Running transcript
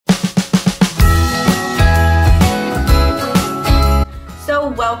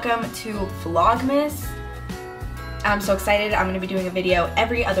welcome to Vlogmas. I'm so excited. I'm going to be doing a video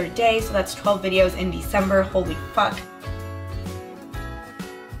every other day, so that's 12 videos in December. Holy fuck.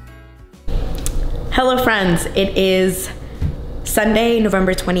 Hello friends, it is Sunday,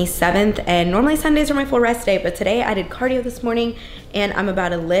 November 27th, and normally Sundays are my full rest day, but today I did cardio this morning and I'm about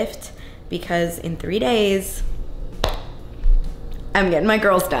to lift because in 3 days, I'm getting my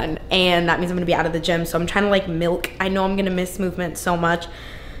girls done, and that means I'm gonna be out of the gym, so I'm trying to like milk. I know I'm gonna miss movement so much.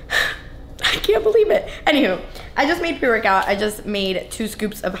 I can't believe it. Anywho, I just made pre-workout. I just made 2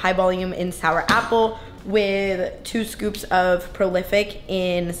 scoops of high volume in sour apple with 2 scoops of prolific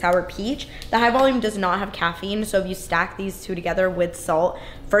in sour peach. The high volume does not have caffeine, so if you stack these 2 together with salt,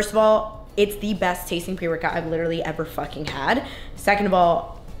 first of all, it's the best tasting pre-workout I've literally ever fucking had. Second of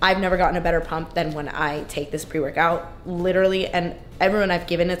all, I've never gotten a better pump than when I take this pre-workout, literally, and everyone I've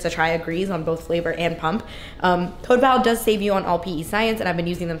given it to try agrees on both flavor and pump. Code Val does save you on all PE Science, and I've been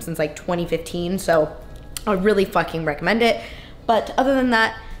using them since like 2015, so I really fucking recommend it. But other than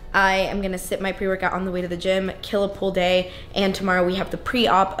that, I am gonna sip my pre-workout on the way to the gym, kill a pull day, and tomorrow we have the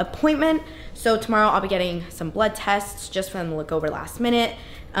pre-op appointment. So tomorrow I'll be getting some blood tests just for them to look over last minute,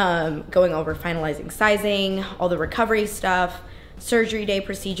 going over finalizing sizing, all the recovery stuff, surgery day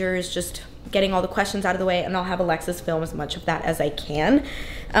procedures, just getting all the questions out of the way, and I'll have Alexis film as much of that as I can.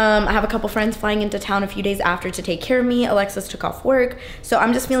 I have a couple friends flying into town a few days after to take care of me. Alexis took off work, so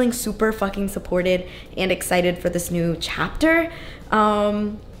I'm just feeling super fucking supported and excited for this new chapter.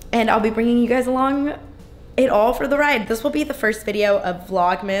 And I'll be bringing you guys along it all for the ride. This will be the first video of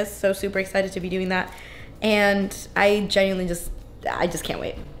Vlogmas, so super excited to be doing that. And I genuinely I just can't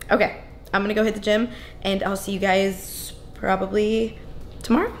wait. Okay, I'm gonna go hit the gym, and I'll see you guys probably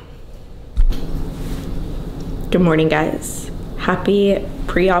tomorrow. Good morning, guys. Happy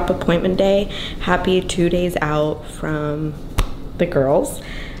pre-op appointment day. Happy 2 days out from the girls.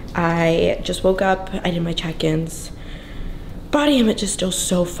 I just woke up, I did my check-ins. Body image is still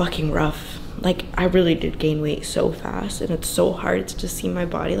so fucking rough. Like, I really did gain weight so fast, and it's so hard to just see my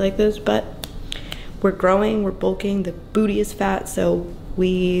body like this, but we're growing, we're bulking, the booty is fat, so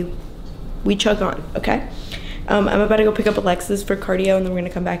we chug on, okay? I'm about to go pick up Alexis for cardio, and then we're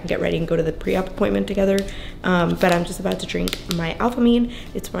gonna come back and get ready and go to the pre-op appointment together. But I'm just about to drink my Alphamine.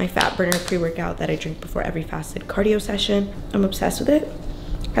 It's my fat burner pre-workout that I drink before every fasted cardio session. I'm obsessed with it.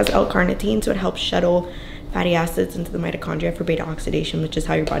 It has L-carnitine, so it helps shuttle fatty acids into the mitochondria for beta oxidation, which is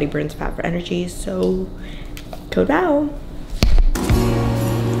how your body burns fat for energy. So, code Val.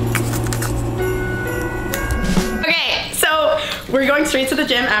 We're going straight to the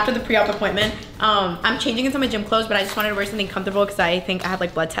gym after the pre-op appointment. I'm changing into my gym clothes, but I just wanted to wear something comfortable because I think I have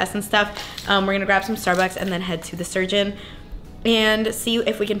like blood tests and stuff. We're gonna grab some Starbucks and then head to the surgeon and see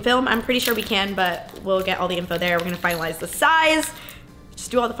if we can film. I'm pretty sure we can, but we'll get all the info there. We're gonna finalize the size,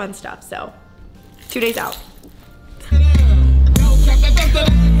 just do all the fun stuff. So 2 days out.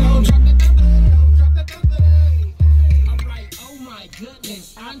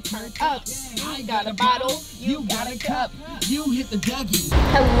 Goodness, I'm turned up. I got a bottle, you got a cup. You hit the Dougie.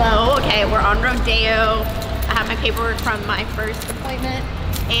 Hello, okay, we're on Rodeo. I have my paperwork from my first appointment,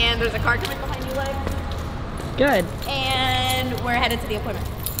 and there's a car coming behind you, Lex. Good. And we're headed to the appointment.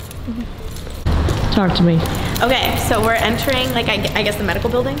 Talk to me. Okay, so we're entering, like, I guess the medical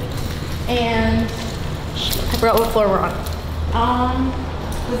building, and I forgot what floor we're on.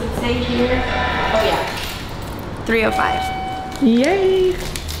 Does it say here? Oh yeah, 305. Yay!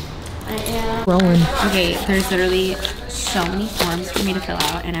 I am rolling. Okay, there's literally so many forms for me to fill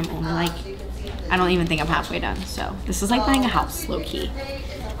out, and I'm only like, I don't even think I'm halfway done. So this is like buying a house, low key.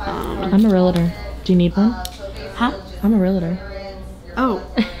 I'm a realtor. Do you need one? Huh? I'm a realtor. Oh,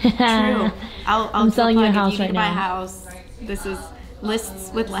 true. I'm selling you a house right now. Buy a house. This is Lists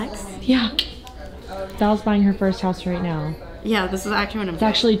with Lex. Yeah. Val's buying her first house right now. Yeah, this is actually what I'm doing. It's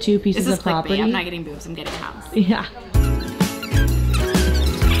actually 2 pieces of property. Clickbait. I'm not getting boobs. I'm getting a house. Yeah.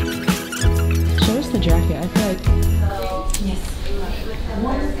 Show us the jacket. I feel like. Yes.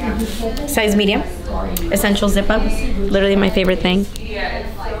 Size medium. Essential zip up. Literally my favorite thing. Yeah.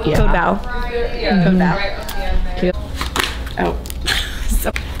 Code Val. Code Val. Oh.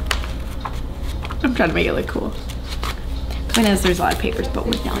 So. I'm trying to make it look cool. Point is, there's a lot of papers, but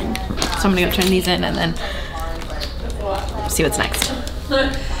we're done. So I'm gonna go turn these in and then see what's next.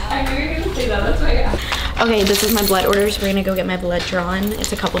 I knew you were gonna say that. That's why I asked. Okay, this is my blood orders. We're gonna go get my blood drawn.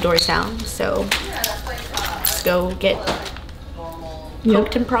 It's a couple doors down, so let's go get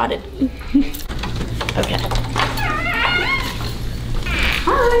poked and prodded. Okay.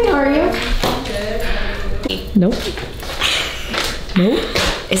 Hi, how are you? Good. Nope. Nope.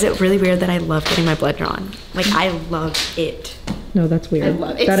 Is it really weird that I love getting my blood drawn? Like, I love it. No, that's weird. I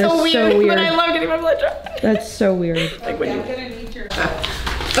love it. That It's is so weird, so weird. but I love getting my blood drawn. That's so weird. Like when you...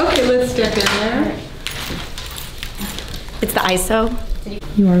 Okay, let's step in there. It's the ISO.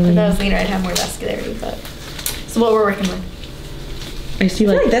 You are If I lean. was leaner, I'd have more vascularity, but it's what we're working with. I see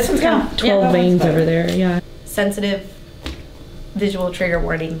like this one's kind of 12 veins over there. Yeah. sensitive visual trigger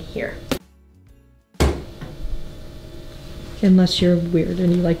warning here. Unless you're weird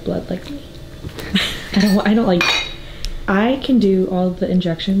and you like blood like me. I don't like, I can do all the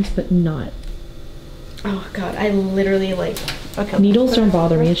injections, but not. Oh God, I literally like, okay. Needles don't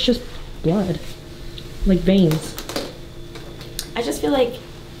bother me, it's just blood. Like veins. I just feel like,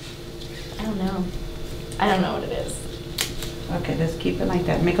 I don't know. I don't know what it is. Okay, just keep it like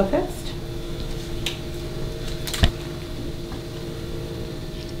that. Make a fist.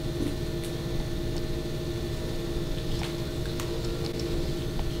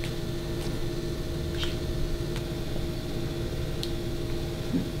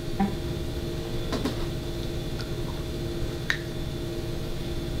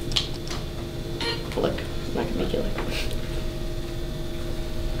 Look, I'm not gonna make you look.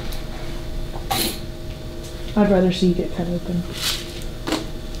 I'd rather see you get cut open.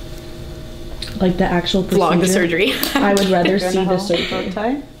 Like the actual procedure. Vlog the surgery. I would rather see the surgery.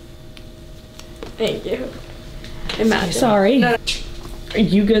 Tie? Thank you. Imagine. Sorry. No, no. Are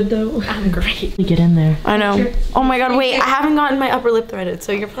you good though? I'm great. Get in there. I know. Oh my God, wait, I haven't gotten my upper lip threaded,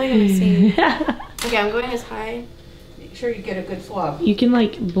 so you're probably gonna see. Okay, I'm going as high. Make sure you get a good swab. You can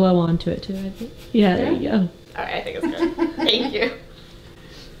like blow onto it too, I think. Yeah, there you go. All right, I think it's good. Thank you.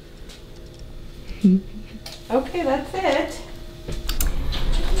 Okay, that's it.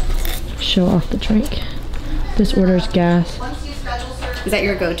 Show off the drink. This order's gas. Is that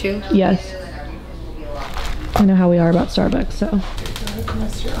your go-to? Yes. I know how we are about Starbucks, so.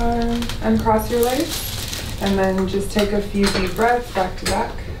 Cross your arm and cross your legs, and then just take a few deep breaths back to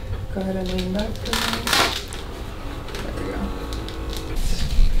back. Go ahead and lean back for a minute. There we go.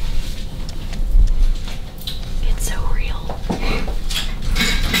 It's so real.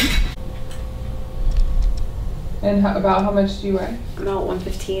 And about how much do you weigh? About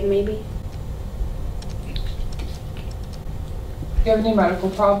 115 maybe. Do you have any medical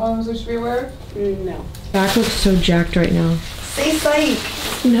problems we should be aware of? No. Back looks so jacked right now. Say psych.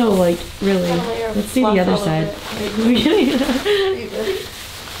 No, like, really. Let's see the other side.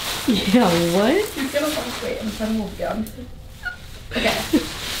 Yeah, what? He's gonna fluctuate and then we'll be on. Okay.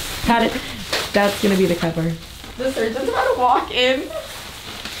 That's gonna be the cover. The surgeon's about to walk in.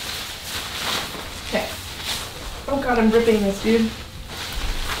 Okay. Oh God, I'm ripping this, dude.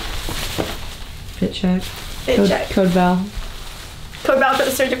 Fit check. Fit check. Code Val. Code Val for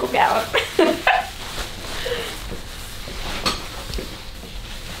the surgical gown.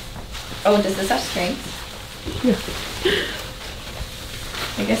 Oh, does this have strings? Yeah.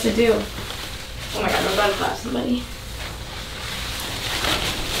 I guess I do. Oh my God, I'm about to clap somebody.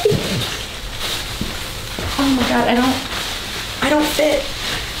 Oh my God, I don't fit.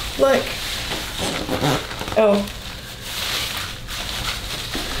 Look. Oh.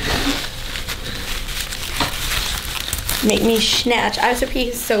 Make me snatch. I have to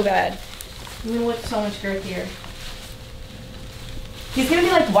pee so bad. I'm gonna look so much girthier. He's gonna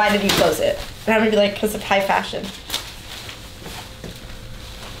be like, why did you close it? And I'm gonna be like, because of high fashion.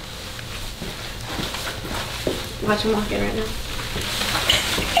 Watch him walk in right now.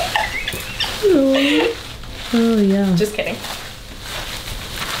 Oh, yeah. Just kidding.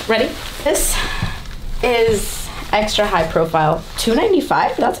 Ready? This is extra high profile.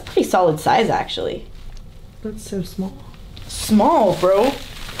 $2.95? That's a pretty solid size, actually. That's so small. Small, bro.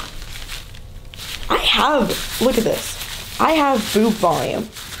 Look at this. I have boob volume.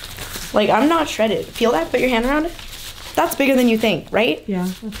 Like, I'm not shredded. Feel that? Put your hand around it. That's bigger than you think, right? Yeah,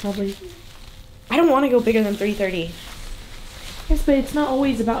 that's probably. I don't want to go bigger than 330. Yes, but it's not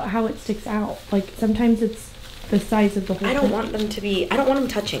always about how it sticks out. Like, sometimes it's the size of the whole I don't thing. want them to be, I don't want them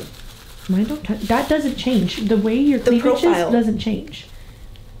touching. Mine don't touch. That doesn't change. The way your The cleavage is profile. doesn't change.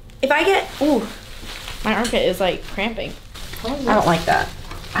 If I get, ooh, my armpit is like cramping. I don't like that.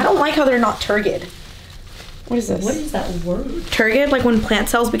 I don't like how they're not turgid. What is this? What is that word? Turgid, like when plant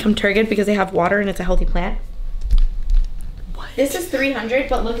cells become turgid because they have water and it's a healthy plant. What? This is 300,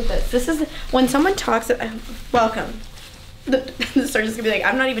 but look at this. This is, when someone talks, welcome. The surgeon's gonna be like,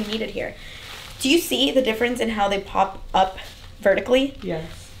 I'm not even needed here. Do you see the difference in how they pop up vertically?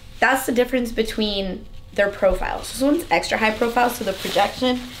 Yes. That's the difference between their profiles. So this one's extra high profile, so the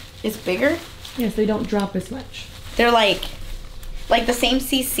projection is bigger. Yes, they don't drop as much. They're like the same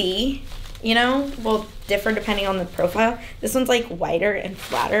CC, you know, will differ depending on the profile. This one's like wider and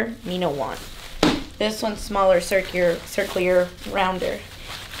flatter. Me no want. This one's smaller, circular, rounder.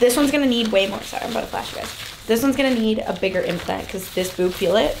 This one's gonna need way more. Sorry, I'm about to flash you guys. This one's gonna need a bigger implant because this boob,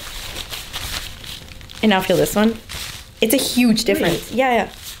 feel it. And now feel this one. It's a huge difference. Really? Yeah,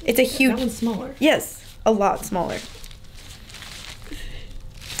 yeah. It's a huge. That one's smaller. Yes, a lot smaller.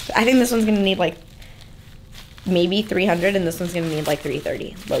 I think this one's gonna need like maybe 300, and this one's gonna need like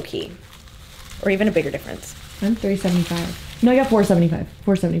 330, low key, or even a bigger difference. I'm 375. No, I got 475.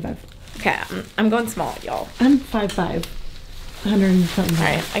 475. Okay, I'm going small, y'all. I'm 5'5". 100 and something. All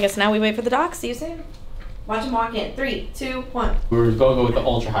right, I guess now we wait for the doc. See you soon. Watch him walk in. 3, 2, 1. We were going to go with the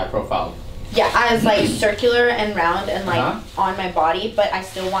ultra high profile. Yeah, I was like circular and round and like on my body, but I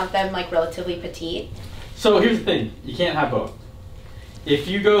still want them like relatively petite. So here's the thing, you can't have both. If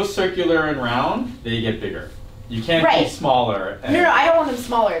you go circular and round, they get bigger. You can't be smaller. And no, I don't want them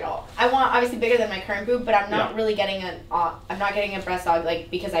smaller at all. I want obviously bigger than my current boob, but I'm not really getting I'm not getting a breast aug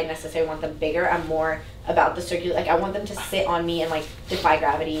like because I necessarily want them bigger. I'm more about the circular. Like I want them to sit on me and like defy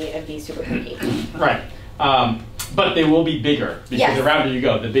gravity and be super pretty. Right. But they will be bigger because the rounder you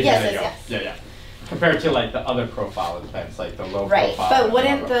go, the bigger they go. Yes. Yeah, yeah. Compared to like the other profile implants, like the low profile. Right, but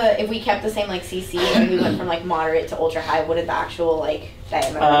wouldn't if we kept the same like CC and we went from like moderate to ultra high, wouldn't the actual like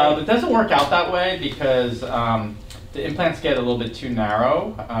diameter? It doesn't work out that way because the implants get a little bit too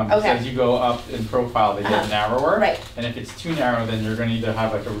narrow. So as you go up in profile, they get narrower. Right. And if it's too narrow, then you're going to either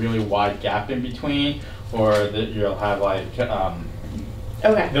have like a really wide gap in between, or that you'll have like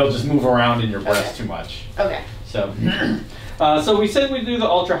they'll just move around in your breast too much. Okay. So, so we said we'd do the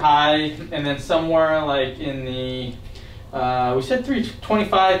ultra high, and then somewhere like in the, we said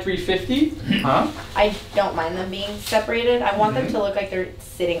 325, 350. I don't mind them being separated. I want them to look like they're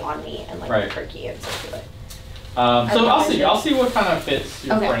sitting on me and like perky and circular. So I'll see what kind of fits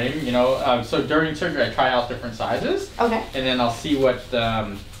your frame. You know, so during surgery I try out different sizes. Okay. And then I'll see what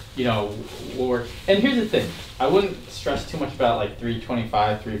you know will work. And here's the thing, I wouldn't stress too much about like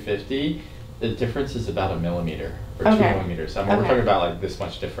 325, 350. The difference is about 1 millimeter or 2 millimeters. I mean, we're talking about like this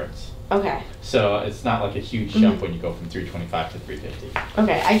much difference. Okay. So it's not like a huge jump when you go from 325 to 350.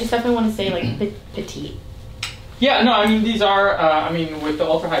 Okay, I just definitely want to say like petite. Yeah, no, I mean these are. I mean with the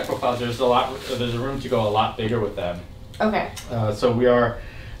ultra high profiles, there's a room to go a lot bigger with them. Okay. So we are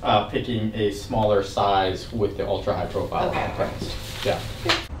picking a smaller size with the ultra high profile implants. Yeah.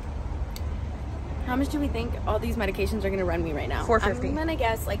 How much do we think all these medications are going to run me right now? $450. I'm going to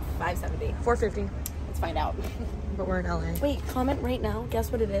guess like $570. $450. Let's find out. But we're in LA. Wait, comment right now. Guess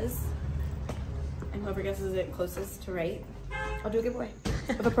what it is. And whoever guesses it closest to right, I'll do a giveaway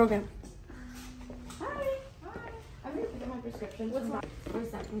of a program. Hi. Hi. I'm going to pick up my prescription.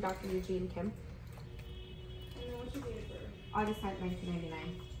 What's that from Dr. Eugene Kim? And then what's your date of birth? August 9th, 1999.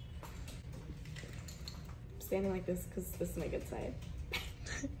 I'm standing like this because this is my good side.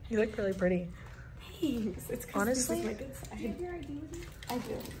 You look really pretty. Thanks. It's honestly, this is my good side. Do you have your ID with you? I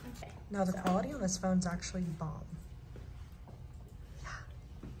do. Okay. No, the quality on this phone's actually bomb. Yeah.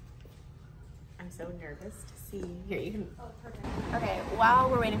 I'm so nervous to see. Here, you can. Oh, perfect. Okay,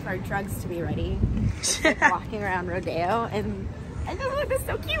 while we're waiting for our drugs to be ready, we're walking around Rodeo, and I just look, this is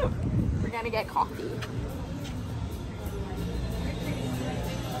so cute. We're gonna get coffee.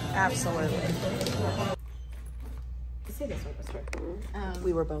 Absolutely. Say this one was for.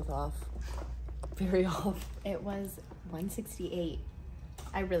 We were both off. Very off. It was 168.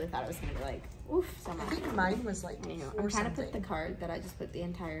 I really thought it was gonna be like, oof, so much. I think mine was like, you know, I'm trying to put the card that I just put the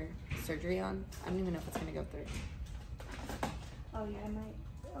entire surgery on. I don't even know if it's gonna go through. Oh yeah, I might.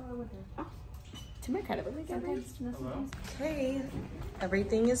 Oh, I wonder. Oh, to my credit, Okay,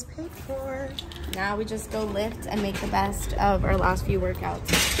 everything is paid for. Now we just go lift and make the best of our last few workouts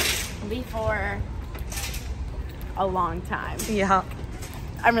before a long time. Yeah.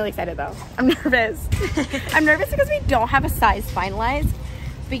 I'm really excited though. I'm nervous. I'm nervous because we don't have a size finalized,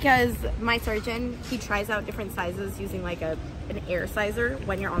 because my surgeon, he tries out different sizes using like an air sizer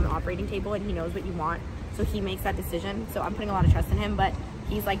when you're on the operating table, and he knows what you want. So he makes that decision. So I'm putting a lot of trust in him, but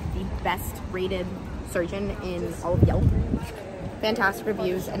he's like the best rated surgeon in all of Yelp. Fantastic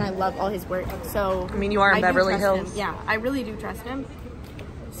reviews, and I love all his work. So I mean, you are in Beverly Hills. Him. Yeah, I really do trust him.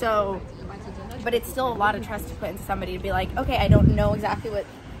 So, but it's still a lot of trust to put into somebody to be like, okay, I don't know exactly what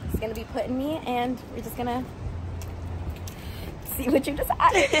is going to be put in me, and we're just going to see what you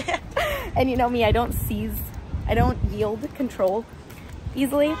decide. And you know me, I don't yield control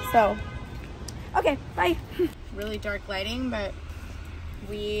easily. So, okay, bye. Really dark lighting, but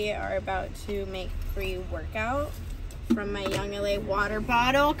we are about to make pre-workout from my Young LA water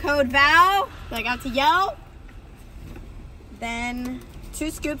bottle. Code Val. I got to Yelp. Then 2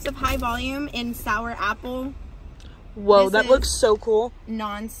 scoops of high volume in sour apple. Whoa, that looks so cool.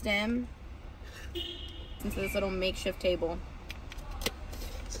 Non-stim. into this little makeshift table.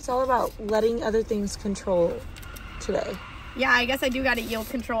 So it's all about letting other things control today. Yeah, I guess I do gotta yield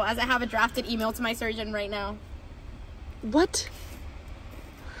control as I have a drafted email to my surgeon right now. What?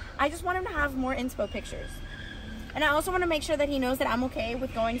 I just want him to have more inspo pictures. And I also want to make sure that he knows that I'm okay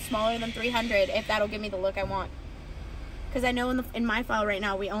with going smaller than 300 if that'll give me the look I want. Because I know in my file right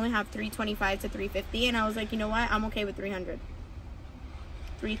now, we only have 325 to 350. And I was like, you know what? I'm okay with 300.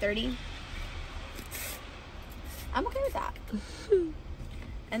 330. I'm okay with that.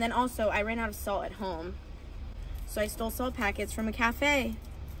 And then also, I ran out of salt at home. So I stole salt packets from a cafe.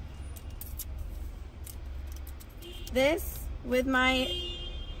 This, with my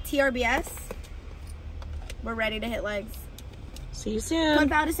TRBS, we're ready to hit legs. See you soon. Code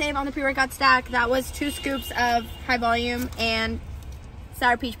BOW to save on the pre-workout stack. That was 2 scoops of high volume and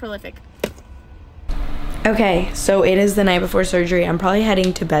sour peach prolific. Okay, so it is the night before surgery. I'm probably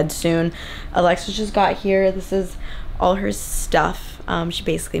heading to bed soon. Alexis just got here. This is all her stuff. She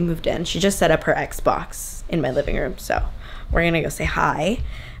basically moved in. She just set up her Xbox in my living room, so we're gonna go say hi.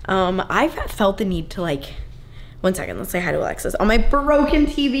 I've felt the need to, like, 1 second, let's say hi to Alexis. On my broken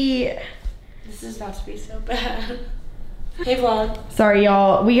TV. This is about to be so bad. Hey vlog. Sorry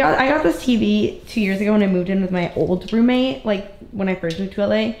y'all. I got this TV 2 years ago when I moved in with my old roommate, like when I first moved to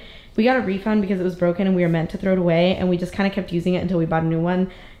LA. We got a refund because it was broken and we were meant to throw it away, and we just kind of kept using it until we bought a new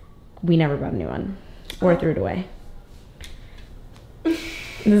one. We never bought a new one or threw it away. This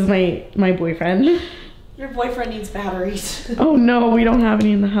is my boyfriend. Your boyfriend needs batteries. Oh no, we don't have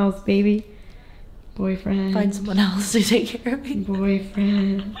any in the house, baby. Boyfriend. Find someone else to take care of me.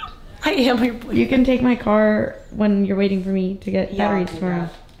 Boyfriend. I am your boyfriend. You can take my car when you're waiting for me to get batteries tomorrow.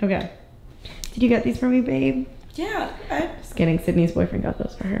 Okay. Did you get these for me, babe? Yeah. Just kidding. Sydney's boyfriend got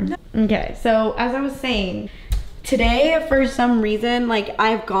those for her. Okay, so as I was saying, today for some reason, like,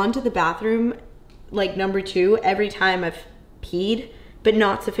 I've gone to the bathroom, like, number 2 every time I've peed, but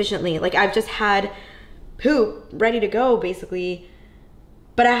not sufficiently. Like, I've just had poop ready to go, basically,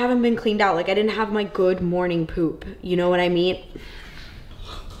 but I haven't been cleaned out. Like, I didn't have my good morning poop. You know what I mean?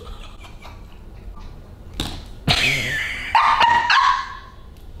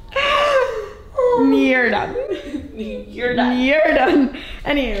 You're done. You're done. You're done.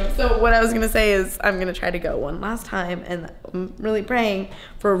 Anywho, so what I was gonna say is I'm gonna try to go one last time, and I'm really praying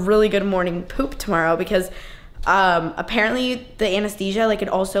for a really good morning poop tomorrow, because apparently the anesthesia, like, it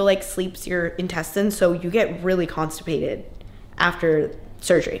also, like, sleeps your intestines, so you get really constipated after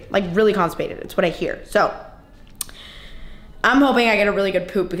surgery. Like, really constipated. It's what I hear. So I'm hoping I get a really good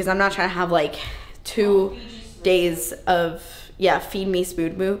poop, because I'm not trying to have, like, 2 days of, yeah, feed me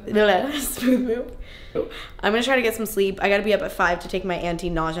smooth move. Smooth move. I'm gonna try to get some sleep. I gotta be up at 5 to take my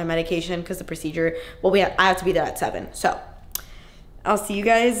anti-nausea medication, because the procedure, well, I have to be there at 7. So I'll see you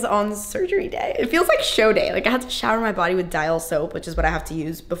guys on surgery day. It feels like show day. Like, I had to shower my body with Dial soap, which is what I have to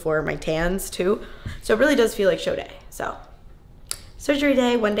use before my tans too. So it really does feel like show day. So surgery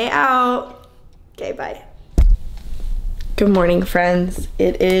day, 1 day out. Okay, bye. Good morning, friends.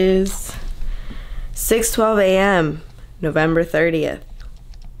 It is 6:12 a.m. November 30th.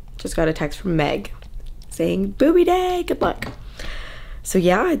 Just got a text from Meg saying booby day, good luck. So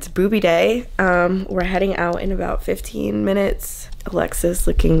yeah, it's booby day. We're heading out in about 15 minutes. Alexis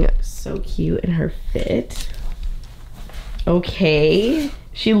looking so cute in her fit. Okay.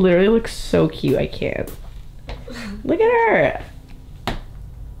 She literally looks so cute, I can't. Look at her.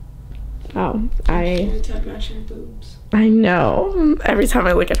 Wow, Every time matching boobs. I know. Every time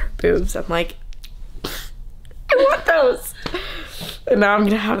I look at her boobs, I'm like, I want those. And now I'm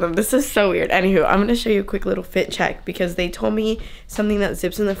gonna have them. This is so weird. Anywho, I'm gonna show you a quick little fit check, because they told me something that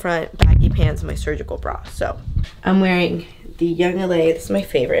zips in the front, baggy pants, and my surgical bra. So I'm wearing the Young LA. This is my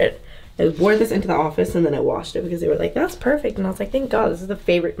favorite. I wore this into the office and then I washed it because they were like, that's perfect. And I was like, thank God, this is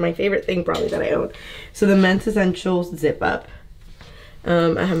my favorite thing probably that I own. So the Men's Essentials zip up.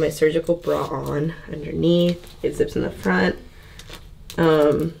 I have my surgical bra on underneath. It zips in the front.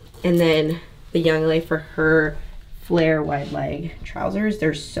 And then the Young LA for her flare wide leg trousers.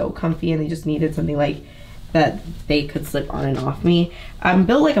 They're so comfy, and they just needed something like that they could slip on and off me. I'm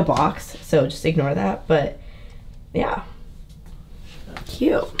built like a box, so just ignore that, but yeah,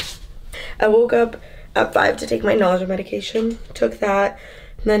 cute. I woke up at 5 to take my nausea medication, took that,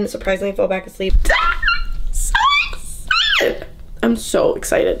 and then surprisingly fell back asleep. So excited! I'm so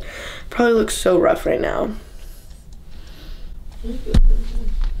excited. Probably looks so rough right now.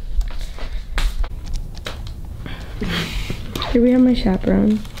 Here we have my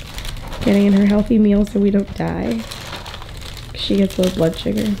chaperone getting in her healthy meal so we don't die. She gets low blood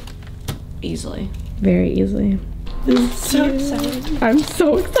sugar. Easily. Very easily. I'm so excited. I'm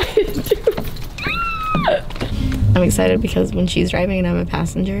so excited too. I'm excited because when she's driving and I'm a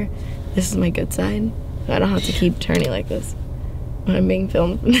passenger, this is my good side. I don't have to keep turning like this when I'm being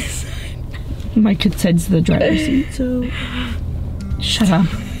filmed from this side. My good side's the driver's seat, so shut up.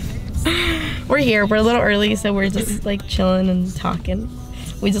 We're here. We're a little early, so we're just like chilling and talking.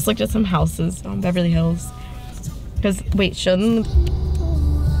 We just looked at some houses on Beverly Hills. Cause wait, show them.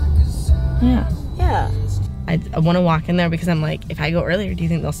 Yeah. I want to walk in there because I'm like, if I go earlier, do you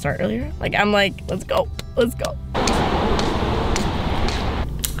think they'll start earlier? Like, I'm like, let's go.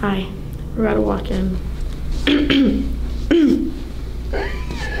 Hi, we're about to walk in.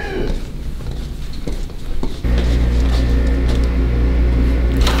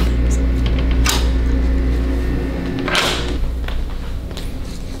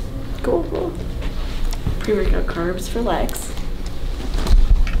 Cool. Pre-workout carbs for Lex.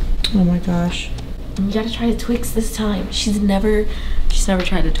 Oh my gosh. You gotta try a Twix this time. She's never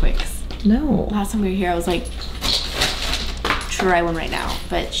tried a Twix. No. Last time we were here, I was like, try one right now.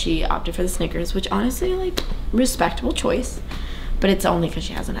 But she opted for the Snickers, which honestly, like, respectable choice. But it's only because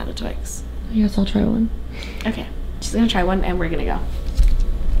she hasn't had a Twix. I guess I'll try one. Okay, she's gonna try one and we're gonna go.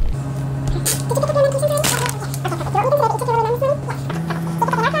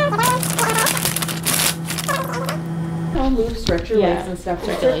 Move, stretch your legs and stuff.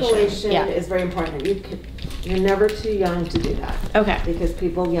 Circulation is very important. You're never too young to do that. Okay. Because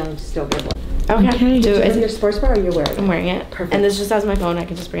people young still get blood. Okay. Do you have your sports bra or you're wearing it? I'm wearing it. Perfect. And this just has my phone. I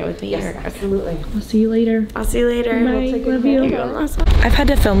can just bring it with me. Yes, absolutely. I'll see you later. I'll see you later. Bye. Love you. Here you go. I've had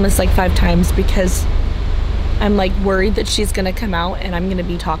to film this like 5 times because I'm like worried that she's gonna come out and I'm gonna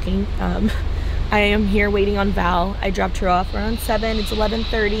be talking. I am here waiting on Val. I dropped her off around 7. It's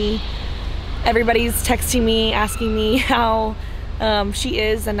 11:30. Everybody's texting me, asking me how she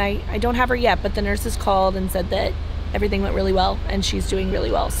is, and I don't have her yet, but the nurses called and said that everything went really well and she's doing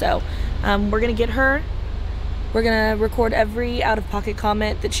really well. So we're gonna get her. We're gonna record every out-of-pocket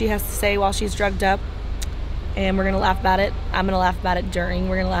comment that she has to say while she's drugged up, and we're gonna laugh about it. I'm gonna laugh about it during.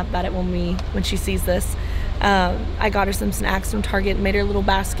 We're gonna laugh about it when she sees this. I got her some snacks from Target, made her a little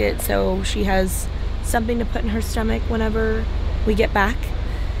basket so she has something to put in her stomach whenever we get back.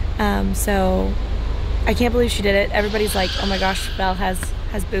 So I can't believe she did it. Everybody's like, oh my gosh, Belle has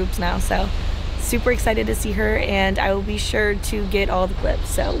boobs now. So super excited to see her, and I will be sure to get all the clips.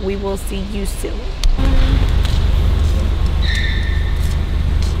 So we will see you soon.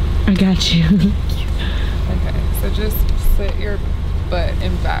 I got you. Okay, so just sit your butt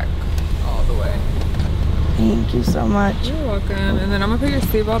and back all the way. Thank you so much. You're welcome. And then I'm gonna put your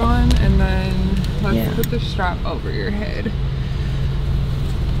seatbelt on, and then let's put the strap over your head.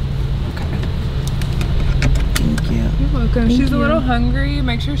 You're welcome. She's a little hungry.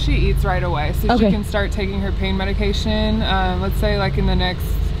 Make sure she eats right away so she can start taking her pain medication. Let's say like in the next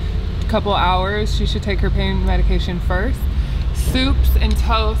couple hours, she should take her pain medication first. Soups and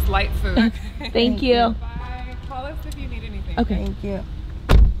toast, light food. Thank you. Bye. Call us if you need anything. Okay. Thank you.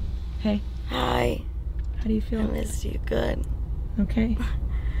 Hey. Hi. How do you feel? I missed you. Good. Okay.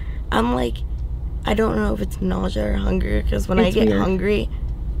 I'm like, I don't know if it's nausea or hunger, because when I get hungry,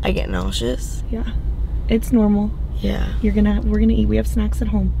 I get nauseous. Yeah. It's normal. Yeah. We're gonna eat. We have snacks at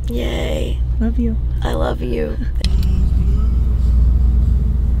home. Yay. Love you. I love you.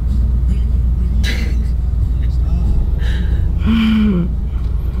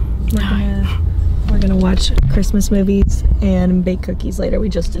 We're gonna watch Christmas movies and bake cookies later. We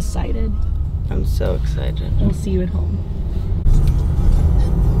just decided. I'm so excited. We'll see you at home.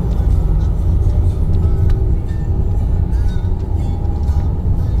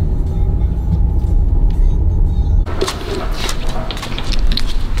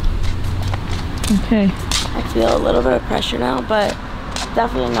 Okay. I feel a little bit of pressure now, but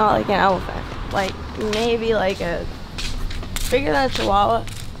definitely not like an elephant. Like maybe like a bigger than a chihuahua,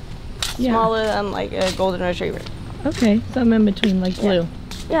 smaller than like a golden retriever. Okay, so I'm in between, like blue.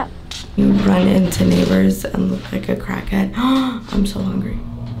 Yeah. You run into neighbors and look like a crackhead. I'm so hungry.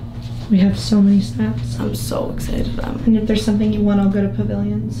 We have so many snacks. I'm so excited. And if there's something you want, I'll go to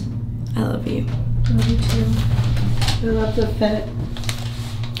Pavilions. I love you. Love you too. I love the Fitt.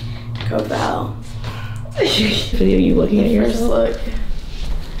 Go Val. Video you looking at yourself. First look.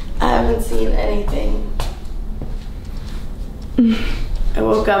 I haven't seen anything. I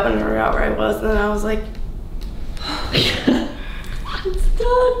woke up and forgot where I was, and then I was like, it's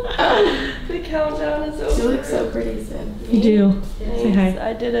done. The countdown is over. You look so pretty, Sid. You do. Thanks. Say hi.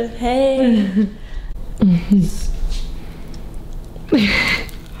 I did it. Hey.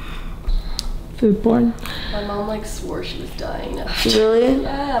 Food porn. My mom like swore she was dying now. Really?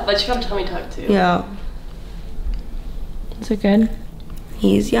 Yeah, but she got a tummy tuck too. Yeah. Is it good?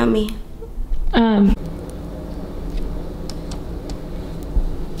 He's yummy.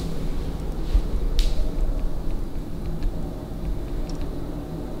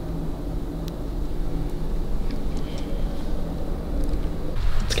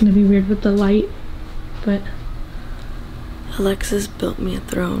 gonna be weird with the light, but Alexis built me a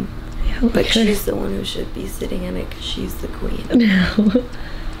throne. yeah, but she's the one who should be sitting in it because she's the queen. No.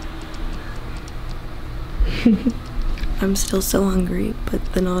 I'm still so hungry,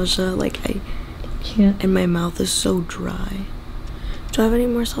 but the nausea, like I can't. And my mouth is so dry. Do I have any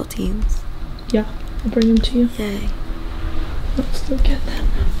more saltines? Yeah, I'll bring them to you. Yay. Let's look at them.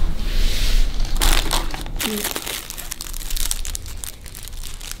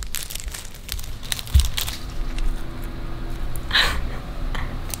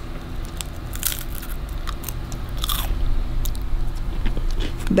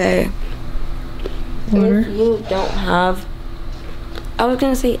 Babe. Water. If you don't have, I was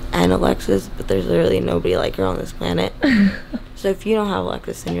gonna say an Alexis, but there's literally nobody like her on this planet. So if you don't have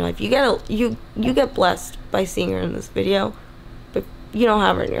Alexis in your life, you get blessed by seeing her in this video, but you don't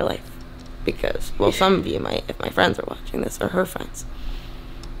have her in your life because, well, some of you might, if my friends are watching this or her friends,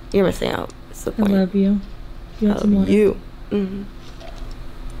 you're missing out. It's the point. I love you. You want some water? You. Mm-hmm.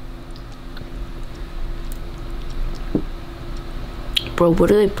 Bro, what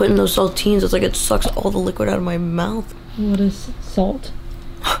do they put in those saltines? It's like it sucks all the liquid out of my mouth. What is salt?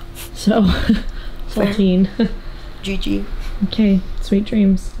 So, saltine. GG. Okay, sweet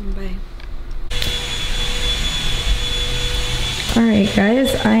dreams. Bye. Alright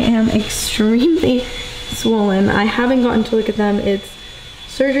guys, I am extremely swollen. I haven't gotten to look at them. It's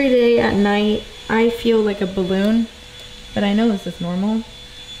surgery day at night. I feel like a balloon, but I know this is normal.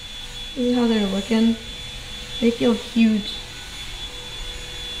 See how they're looking? They feel huge.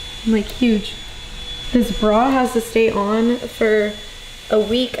 Like huge. This bra has to stay on for a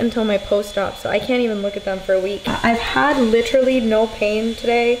week until my post-op, so I can't even look at them for a week. I've had literally no pain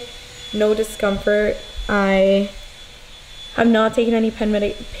today, no discomfort. I have not taken any pain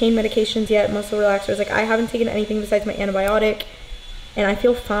medications yet, muscle relaxers. Like I haven't taken anything besides my antibiotic, and I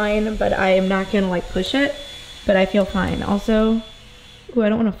feel fine, but I am not gonna like push it, but I feel fine. Also, ooh, I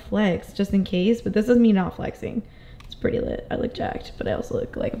don't wanna flex just in case, but this is me not flexing. It's pretty lit. I look jacked, but I also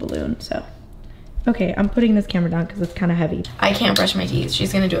look like a balloon, so. Okay, I'm putting this camera down because it's kind of heavy. I can't brush my teeth.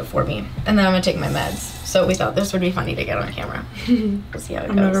 She's gonna do it for me. And then I'm gonna take my meds. So we thought this would be funny to get on camera. We'll see how it goes.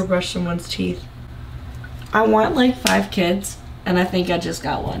 I've never brushed someone's teeth. I want like 5 kids, and I think I just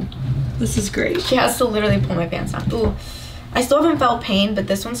got one. This is great. She has to literally pull my pants down. Ooh, I still haven't felt pain, but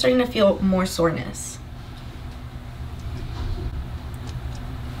this one's starting to feel more soreness.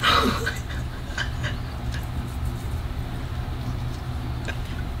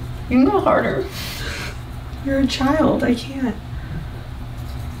 You can go harder. You're a child. I can't.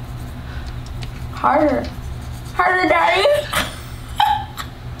 Harder. Harder, Daddy.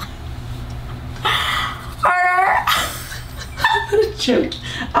 Harder. I'm gonna choke.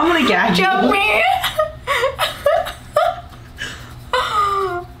 I'm gonna gag you. Choke me.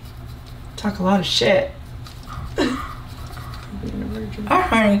 Talk a lot of shit. I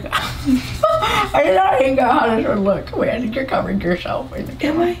did not think how this would look. Wait, I think you're covering yourself in the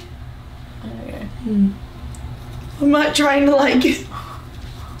camera. Am I? Okay. I'm not trying to like. You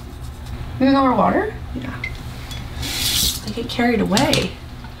can go over water? Yeah. I get carried away.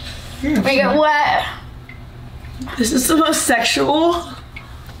 I get wet. This is the most sexual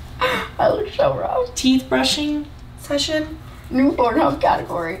I look so rough. teeth brushing session. New Pornhub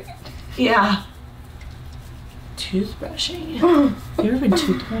category. Yeah. Toothbrushing. You ever been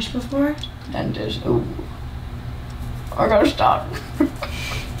toothbrushed before? Dentist. Ooh. I gotta stop.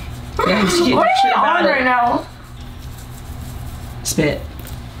 Yeah, you What are you on right now? Spit.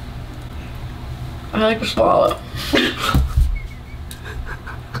 I like to swallow. How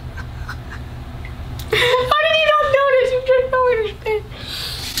did you not notice? You just know where to spit.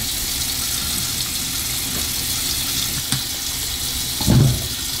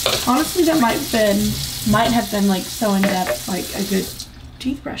 Honestly, that might have been like so in depth, like a good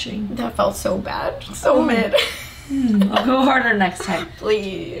teeth brushing. That felt so bad. So mid. I'll go harder next time.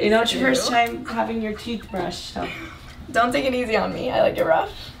 Please. You know, it's your first time having your teeth brushed, so. Don't take it easy on me. I like it rough.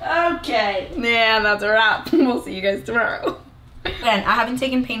 Okay. Yeah, that's a wrap. We'll see you guys tomorrow. Again, I haven't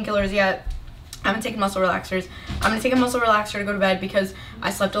taken painkillers yet. I haven't taken muscle relaxers. I'm gonna take a muscle relaxer to go to bed because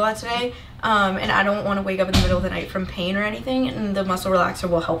I slept a lot today. And I don't want to wake up in the middle of the night from pain or anything, and the muscle relaxer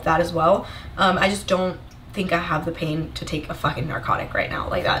will help that as well. I just don't think I have the pain to take a fucking narcotic right now.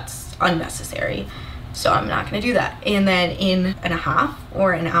 Like, that's unnecessary. So I'm not gonna do that. And then in an half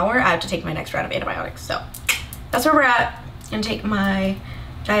or an hour, I have to take my next round of antibiotics. So that's where we're at. I'm gonna take my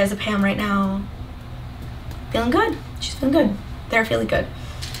diazepam right now. Feeling good. She's feeling good. They're feeling good.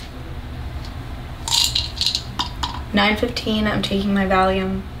 9:15, I'm taking my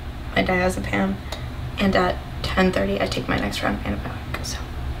Valium, my diazepam, and at 10:30, I take my next round of antibiotics. So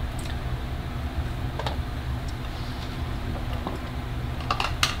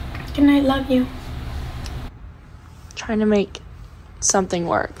Good night, love you. Trying to make something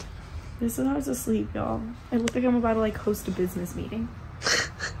work. This is how I was asleep, y'all. I look like I'm about to like host a business meeting.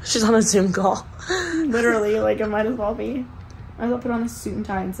 She's on a Zoom call. Literally, like I might as well be. I will put on a suit and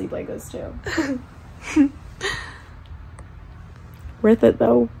tie and sleep like this too. Worth it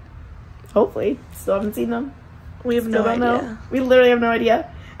though. Hopefully. Still haven't seen them. We have no idea. Know. We literally have no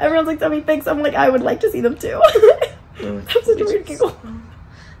idea. Everyone's like, tell me thanks. I'm like, I would like to see them too. I'm such a weird giggle.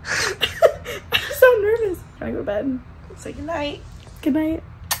 I'm so nervous. Can I go to bed? Say goodnight. Good night.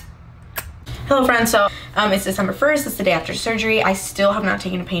 Hello friends, so it's December 1st, it's the day after surgery. I still have not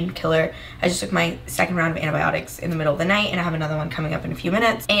taken a painkiller. I just took my second round of antibiotics in the middle of the night and I have another one coming up in a few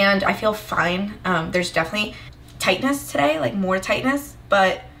minutes. And I feel fine. There's definitely tightness today, like more tightness,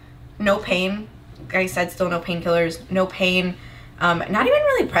 but no pain. Like I said, still no painkillers, no pain, not even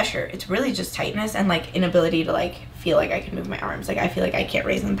really pressure. It's really just tightness and like inability to like feel like I can move my arms. Like I feel like I can't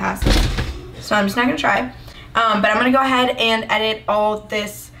raise them past it. So I'm just not gonna try. But I'm gonna go ahead and edit all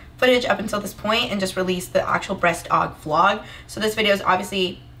this footage up until this point and just release the actual breast aug vlog. So this video is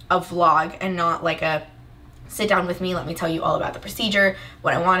obviously a vlog and not like a sit down with me, let me tell you all about the procedure,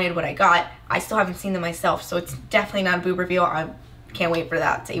 what I wanted, what I got. I still haven't seen them myself, so it's definitely not a boob reveal. I can't wait for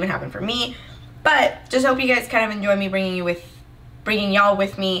that to even happen for me. But just hope you guys kind of enjoy me bringing y'all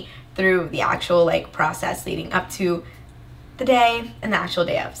with me through the actual like process leading up to the day and the actual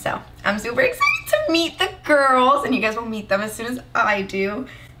day of. So I'm super excited to meet the girls and you guys will meet them as soon as I do.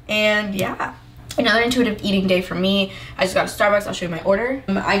 And yeah, another intuitive eating day for me. I just got a Starbucks. I'll show you my order.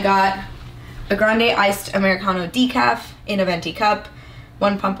 I got a grande iced Americano decaf in a venti cup,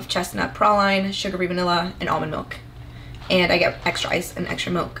 1 pump of chestnut praline, sugar-free vanilla, and almond milk. And I get extra ice and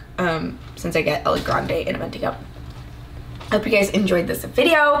extra milk since I get a grande in a venti cup. I hope you guys enjoyed this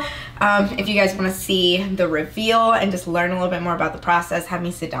video. If you guys want to see the reveal and just learn a little bit more about the process, have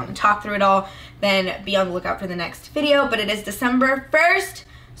me sit down and talk through it all, then be on the lookout for the next video. But it is December 1st.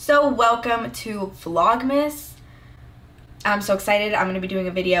 So welcome to Vlogmas. I'm so excited. I'm going to be doing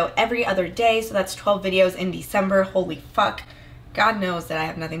a video every other day. So that's 12 videos in December. Holy fuck. God knows that I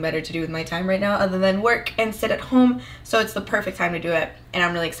have nothing better to do with my time right now other than work and sit at home. So it's the perfect time to do it. And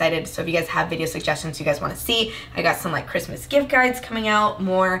I'm really excited. So if you guys have video suggestions you guys want to see, I got some like Christmas gift guides coming out,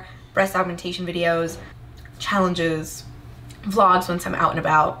 more breast augmentation videos, challenges, vlogs once I'm out and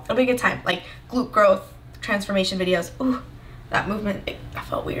about. It'll be a good time. Like glute growth, transformation videos. Ooh. That movement, I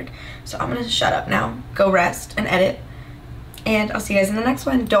felt weird. So I'm gonna shut up now, go rest and edit. And I'll see you guys in the next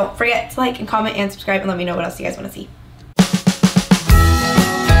one. Don't forget to like and comment and subscribe and let me know what else you guys wanna see.